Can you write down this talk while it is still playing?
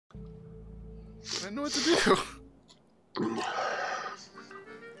I don't know what to do.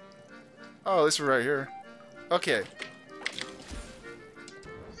 Oh, at least we're right here. Okay.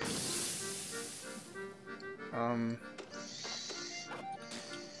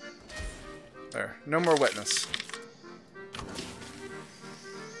 There. No more wetness.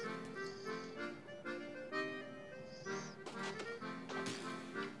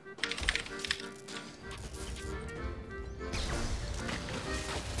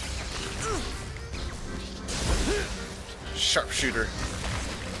 Sharpshooter.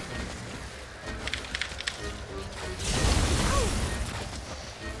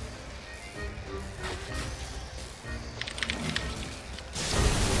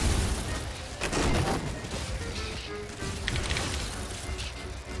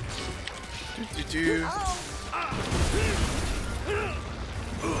 Do.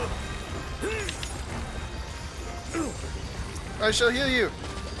 I shall heal you.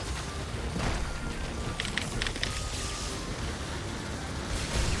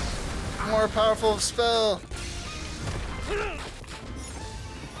 More powerful spell.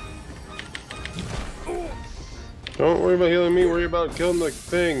 Don't worry about healing me, worry about killing the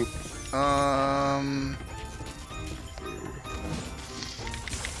thing.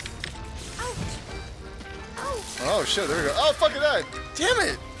 Oh shit, there we go. Oh, fucking that! Damn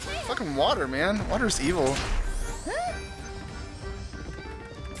it! Fucking water, man. Water's evil.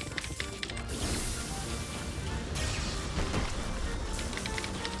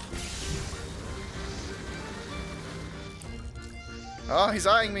 Oh, he's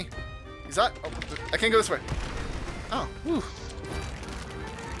eyeing me. He's oh, I can't go this way. Oh, whew.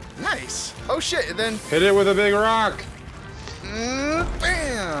 Nice. Oh shit, and then hit it with a big rock.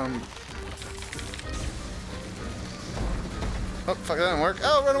 Bam. Oh, fuck, that didn't work.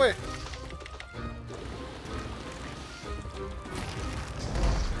 Oh, run away.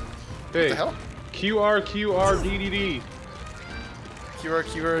 Hey, what the hell? QR, QR, DDD. QR,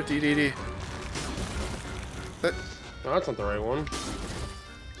 QR, DDD. That... No, that's not the right one.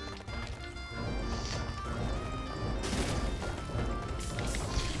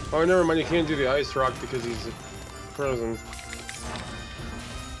 Oh, never mind. You can't do the ice rock because he's frozen.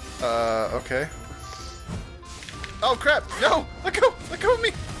 Okay. Oh crap! No! Let go! Let go of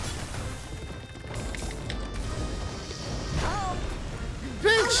me!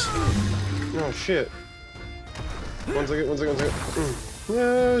 Bitch! Oh shit. One second, one second, one second.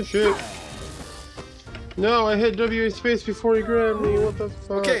 Yeah, shit. No, I hit WA space before he grabbed me. What the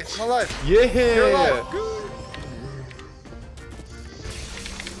fuck? Okay, I'm alive. Yeah! You're alive.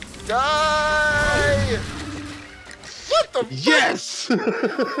 Die! What the Yes!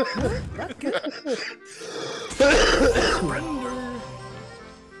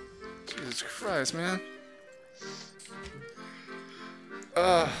 Jesus Christ, man.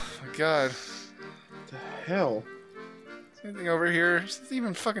 Oh my god. What the hell? Is anything over here? Is it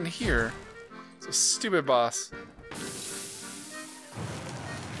even fucking here? It's a stupid boss.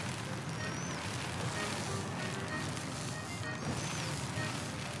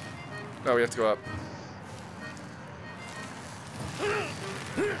 Oh, we have to go up.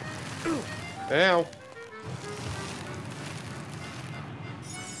 Ow.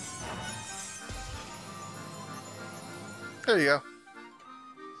 There you go.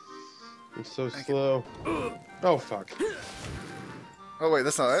 I'm so slow. Oh, fuck. Oh wait,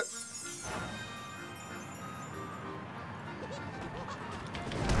 that's not it.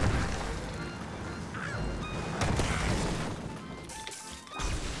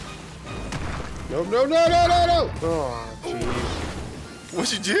 No, no, no, no, no, no! Oh, jeez.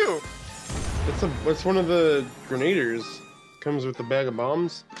 What'd you do? It's one of the grenaders. Comes with a bag of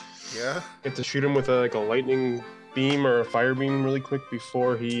bombs. Yeah? You have to shoot him with like a lightning beam or a fire beam really quick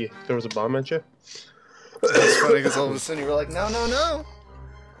before he throws a bomb at you. It's funny because all of a sudden you were like, no, no, no!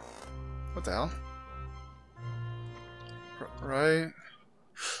 What the hell? Right.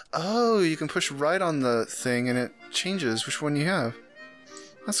 Oh, you can push right on the thing and it changes which one you have.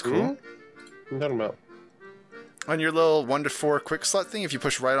 That's cool. What are you talking about? On your little 1 to 4 quick slot thing, if you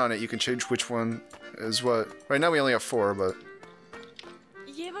push right on it, you can change which one is what. Right now we only have 4, but...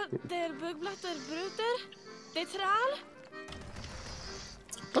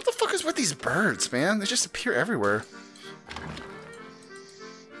 What the fuck is with these birds, man? They just appear everywhere.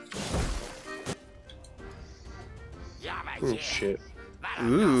 Oh, shit.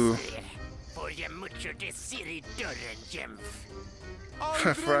 Ooh.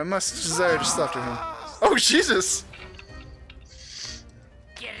 For I must desire to slaughter him. Oh, Jesus!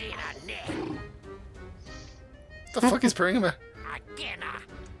 What the fuck is purring about?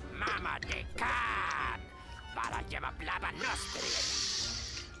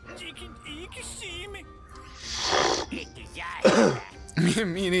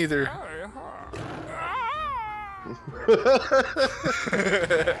 Me neither.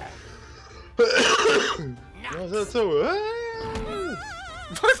 How's that so?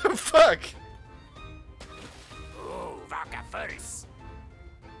 What the fuck?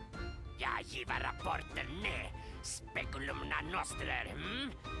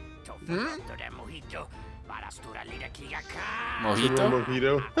 Mojito?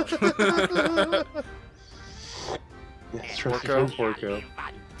 Mojito. Yes, Porco. Porco.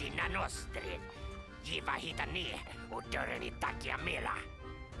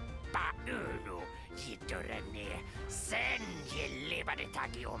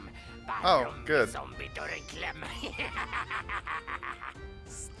 Oh, good.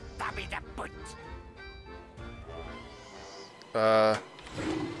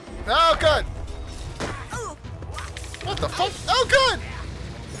 Oh, God! What the fuck? Oh, God!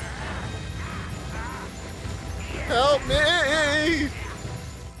 Help me!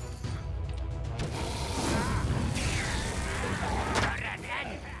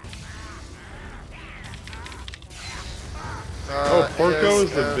 Oh, Porco yes,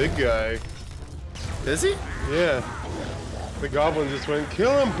 is the big guy. Is he? Yeah. The goblin just went,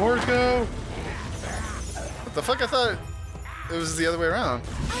 kill him, Porco! What the fuck? I thought it was the other way around.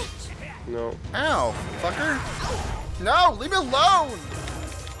 No. Ow, fucker. No, leave me alone!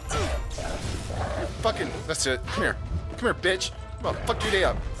 Fucking, that's it. Come here. Come here, bitch. I'm gonna fuck your day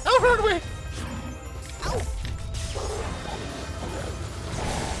up. Oh, run away!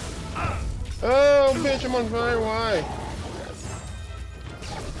 Oh, bitch, I'm on fire, why?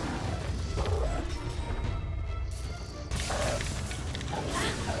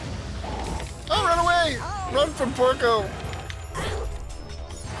 Oh, run away! Run from Porco!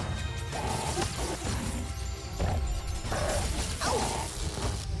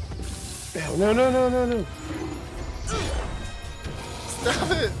 No, no, no, no, no.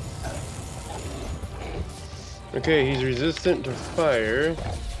 Stop it! Okay, he's resistant to fire.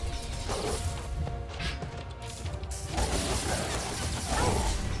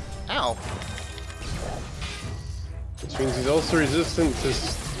 Ow. Which means he's also resistant to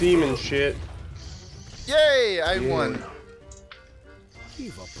steam and shit. Yay! I won.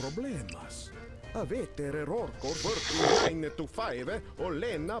 Kiva problemas. Avete error convert 9 to 5 o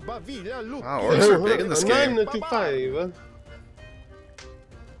Lena baviglia look. Wow, orcs are big in this game. 9 to 5.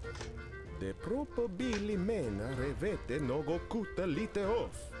 De probabili mena revete nogo kuta lite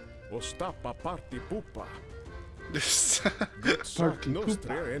off. O stappa party pupa. Sak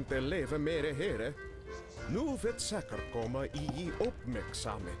nostre inte leve mere here. Nu vet säker komma i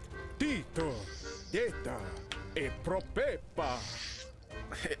uppmärksamhet. Tito, detta är propepa.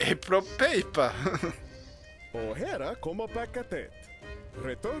 E pro paper. Och här kommer paketet.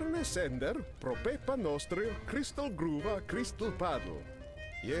 Retorne sender propepa nostri crystal gruva crystal paddle.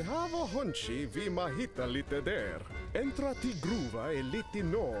 Jag har hunchi vi ma hitta lite där. Entra till gruva är lite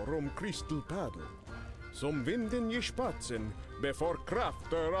norr om crystal paddle. Som vinden i spatsen befor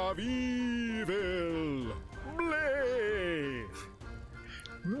krafter av evil. Blä!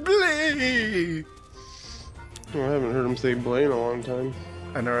 Blee! Oh, I haven't heard him say blay in a long time.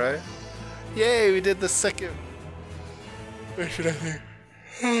 I know, right? Yay, we did the second. Where should I think?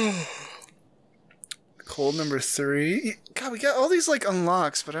 Cold number 3. God, we got all these like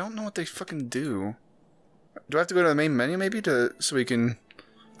unlocks, but I don't know what they fucking do. Do I have to go to the main menu maybe so we can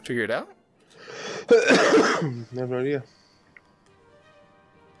figure it out? I have no idea.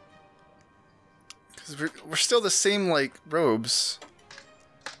 Because we're still the same like robes.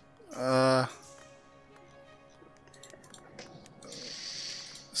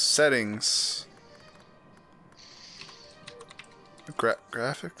 Settings.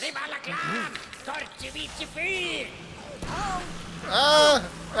 Graphics. Ah!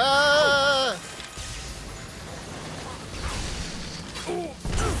 Ah!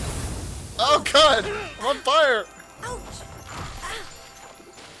 Oh God! I'm on fire!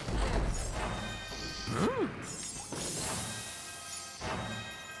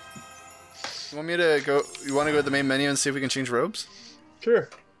 You want me to go? You want to go to the main menu and see if we can change robes? Sure.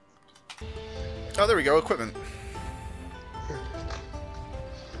 Oh, there we go. Equipment.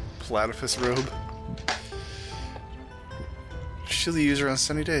 Platypus robe. Shield the user on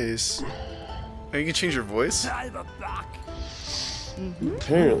sunny days. Oh, you can change your voice?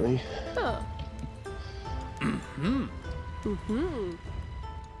 Apparently.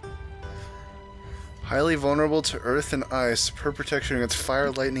 Highly vulnerable to earth and ice. Per protection against fire,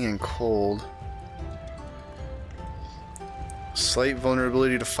 lightning, and cold. Slight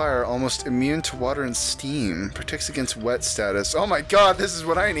vulnerability to fire, almost immune to water and steam. Protects against wet status. Oh my god, this is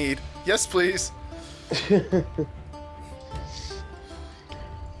what I need. Yes, please. We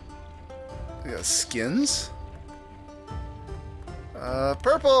got skins.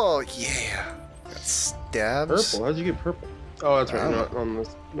 Purple. Yeah. Got stabs. Purple? How'd you get purple? Oh, that's right. Not on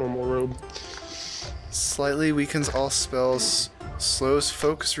this normal robe. Slightly weakens all spells. Slows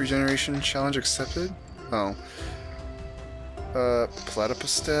focus regeneration. Challenge accepted. Oh. Platypus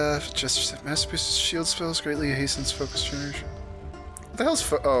staff. Just masterpiece shield spells. Greatly hastens focus generation. What the hell's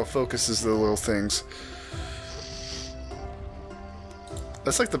focus is the little things.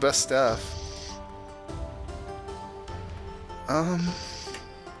 That's like the best staff.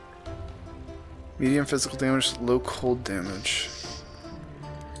 Medium physical damage, low cold damage.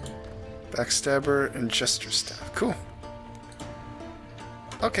 Backstabber and Jester Staff. Cool.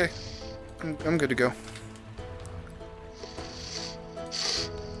 Okay. I'm good to go.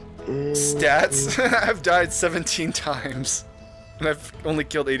 Stats? I've died 17 times. And I've only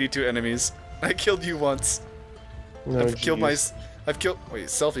killed 82 enemies. I killed you once. No, I've killed wait,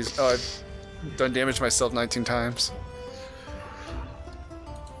 selfies. Oh, I've done damage to myself 19 times.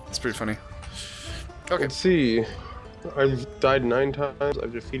 It's pretty funny. Okay. Let's see. I've died 9 times.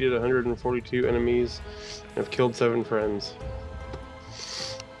 I've defeated 142 enemies. I've killed 7 friends.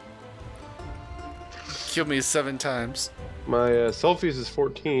 Killed me 7 times. My selfies is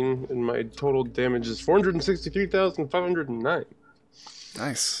 14, and my total damage is 463,509.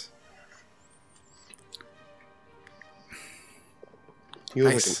 Nice. You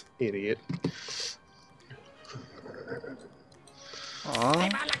look like an idiot.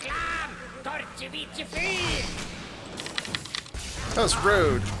 Aww. That was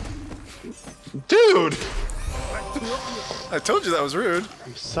rude. Dude! I told you that was rude.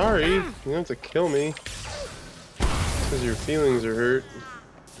 I'm sorry. You don't have to kill me. Because your feelings are hurt.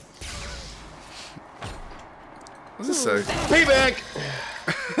 What does this say? Payback!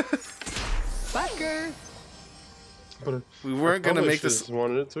 Fucker! We weren't gonna make this.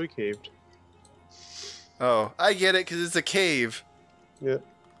 Wanted it, so he caved. Oh, I get it, because it's a cave. Yep.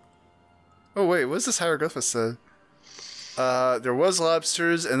 Oh wait, what does this hieroglyph say? There was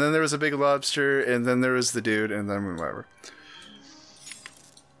lobsters, and then there was a big lobster, and then there was the dude, and then whatever.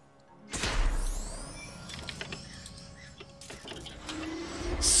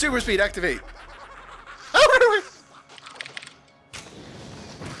 Super speed activate. Oh, right away.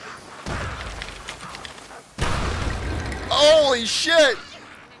 Holy shit!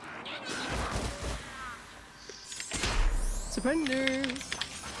 Surrender.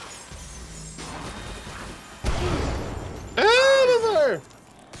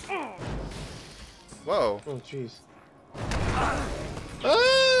 Whoa. Oh, jeez.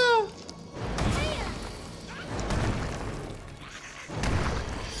 Ah!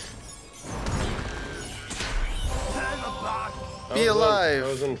 Be alive! I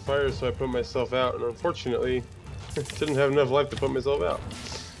was on fire, so I put myself out, and unfortunately, didn't have enough life to put myself out.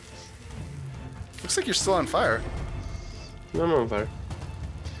 Looks like you're still on fire. No, I'm on fire.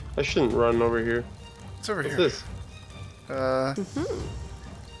 I shouldn't run over here. It's over here. What's this?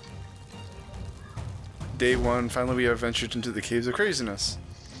 Day 1, finally we have ventured into the caves of craziness.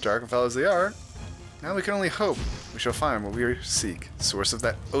 Dark and foul as they are, now we can only hope we shall find what we seek. The source of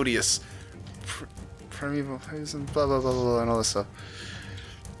that odious primeval poison, blah blah blah blah, and all this stuff.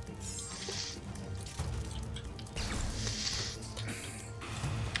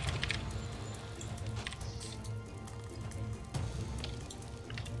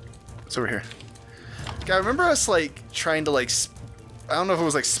 It's over here. God, remember us like trying to like, I don't know if it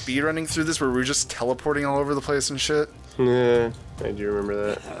was like speed running through this where we were just teleporting all over the place and shit. Yeah, I do remember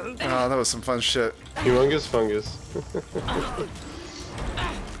that. Oh, that was some fun shit. Humongous fungus.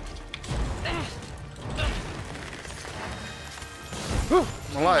 Whew,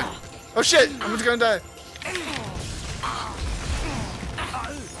 I'm alive. Oh shit! I'm just gonna die.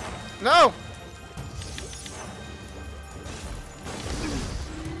 No!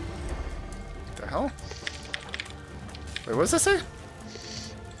 What the hell? Wait, what does that say?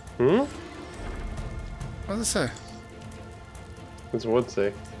 Hmm? What does it say? What's what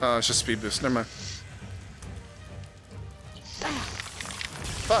say? Oh, it's just speed boost. Never mind.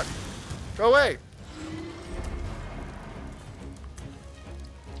 Fuck! Go away!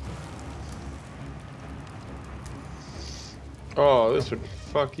 Oh, this would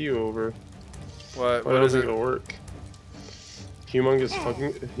fuck you over. What? Why What is doesn't it? it work?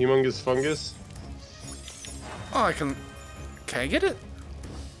 Humongous fungus? Oh, I can. Can I get it?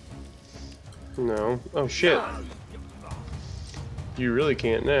 No. Oh shit. You really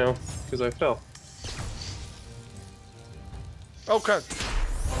can't now, because I fell. Oh god.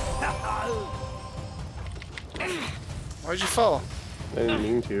 Why'd you fall? I didn't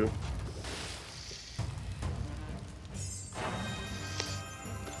mean to.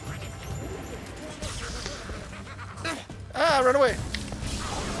 Ah, run away.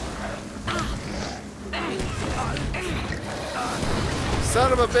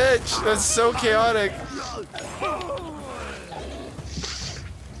 Son of a bitch. That's so chaotic.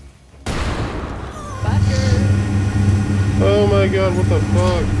 Oh my god, what the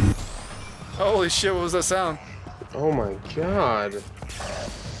fuck? Holy shit, what was that sound? Oh my god.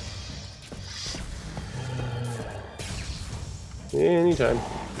 Anytime.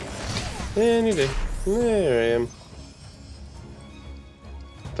 Any day. There I am.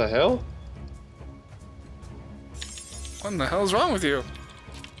 What the hell? What in the hell is wrong with you?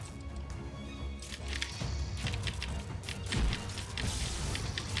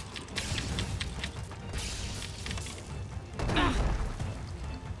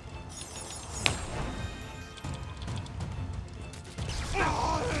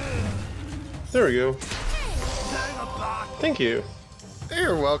 There we go. Thank you.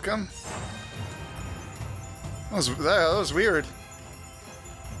 You're welcome. That was weird.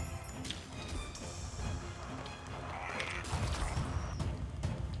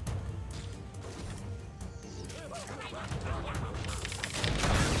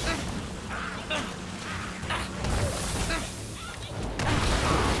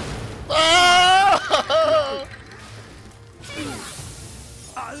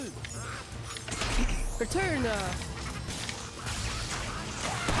 Return.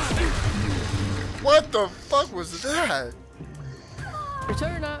 What the fuck was that?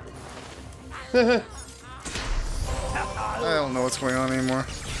 Return. I don't know what's going on anymore.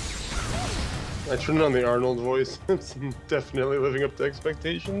 I turned on the Arnold voice. It's definitely living up to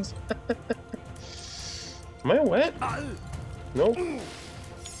expectations. Am I wet? Nope.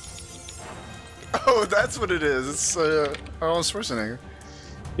 Oh, that's what it is. It's Arnold Schwarzenegger.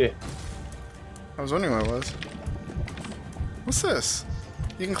 Yeah. I was wondering what it was. What's this?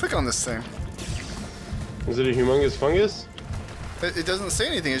 You can click on this thing. Is it a humongous fungus? It doesn't say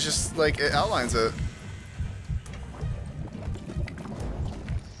anything. It's just like it outlines it.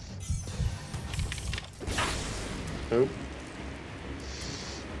 Nope.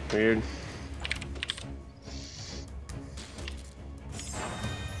 Weird.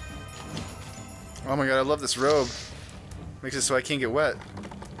 Oh my god, I love this robe. Makes it so I can't get wet.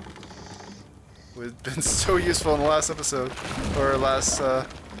 It's been so useful in the last episode. Or last,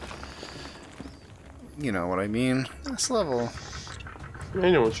 you know what I mean. Last level.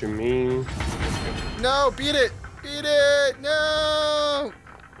 I know what you mean. No, beat it! Beat it! No!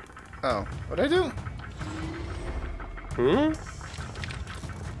 Oh, what'd I do? Hmm?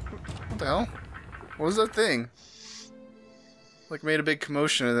 What the hell? What was that thing? Like made a big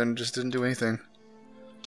commotion and then just didn't do anything.